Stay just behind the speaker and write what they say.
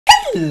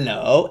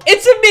Hello,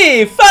 it's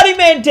me, Funny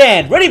Man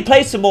Dan, ready to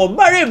play some more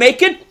Mario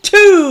Maker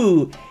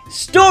 2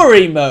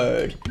 Story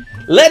Mode.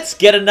 Let's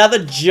get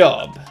another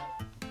job.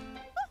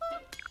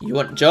 You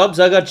want jobs?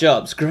 I got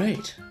jobs.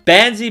 Great.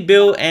 Banzai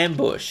Bill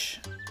ambush.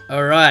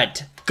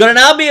 Alright. Got an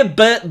army of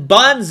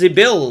Bonsai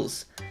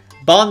Bills.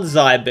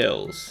 Bonsai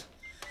Bills.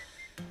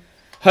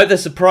 Hope they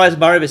surprise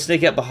Mario but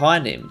sneak out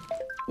behind him.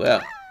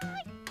 Well,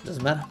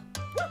 doesn't matter.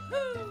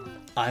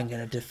 I'm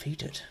gonna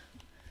defeat it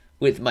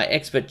with my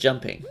expert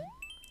jumping.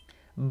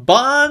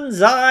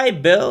 Bonsai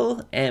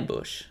Bill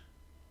ambush.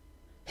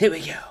 Here we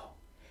go.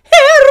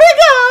 Here we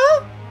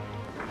go!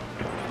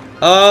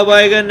 Oh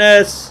my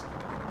goodness.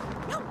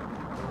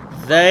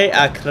 They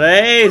are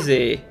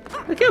crazy.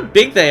 Look how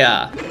big they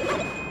are.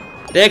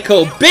 They're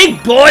called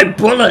Big Boy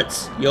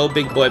Bullets. Yo,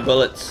 Big Boy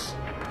Bullets.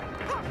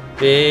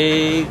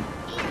 Big.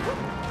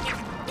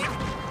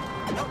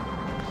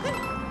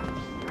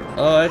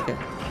 Oh, okay.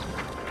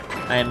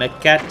 I am a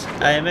cat.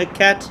 I am a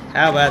cat.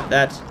 How about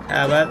that?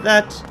 How about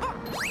that?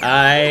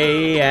 I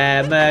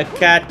am a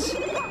cat.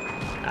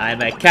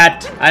 I'm a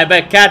cat. I'm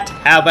a cat.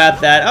 How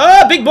about that?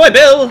 Oh, Big Boy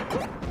Bill.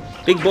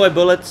 Big Boy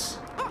Bullets.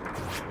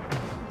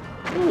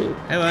 Ooh,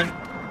 hang on.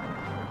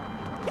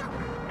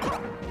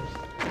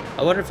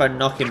 I wonder if I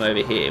knock him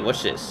over here.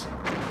 Watch this.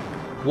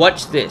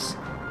 Watch this.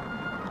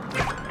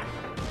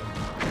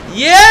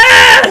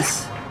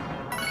 Yes!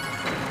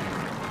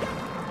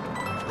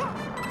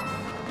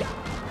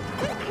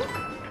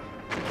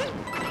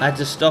 I had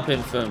to stop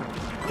him from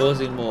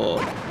causing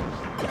more.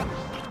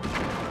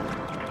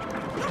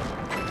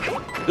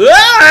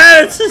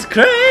 Ah, this is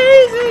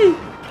crazy!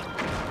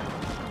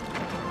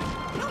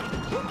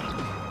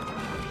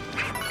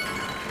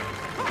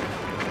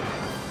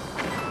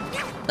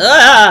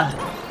 Ah!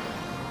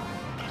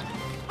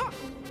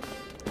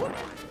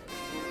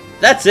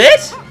 That's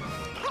it?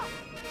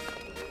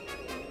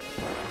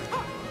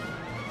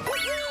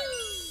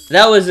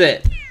 That was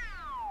it.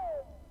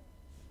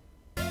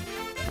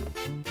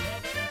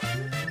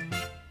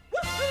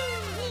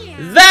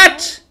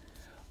 That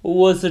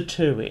was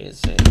too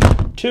easy.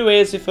 Too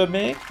easy for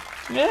me?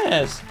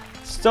 Yes.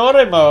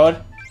 Story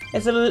mode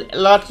is a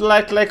lot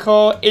like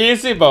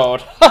easy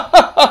mode.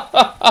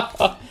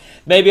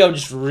 Maybe I'm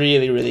just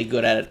really, really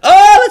good at it.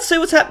 Oh, let's see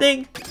what's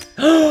happening.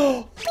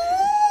 Oh,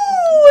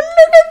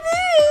 look at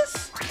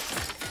this.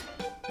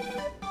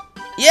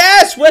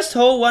 Yes, West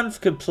Hall 1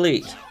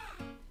 complete.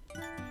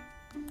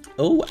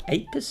 Oh,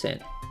 8%.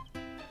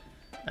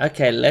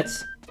 Okay,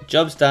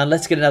 job's done.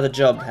 Let's get another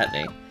job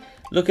happening.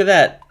 Look at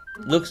that.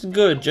 Looks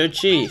good, Joe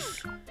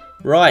Chief.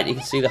 Right, you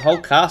can see the whole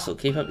castle.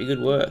 Keep up your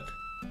good work.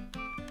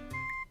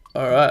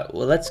 Alright,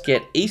 well let's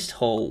get East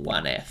Hall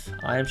 1F,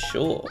 I am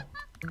sure.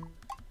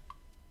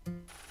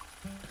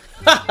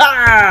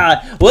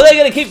 Haha! Well, they're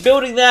going to keep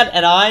building that,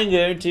 and I'm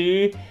going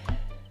to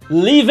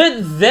leave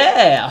it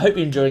there. I hope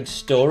you're enjoying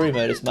story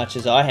mode as much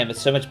as I am.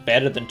 It's so much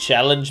better than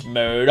challenge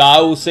mode. I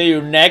will see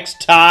you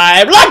next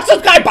time. Like,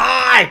 subscribe,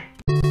 bye!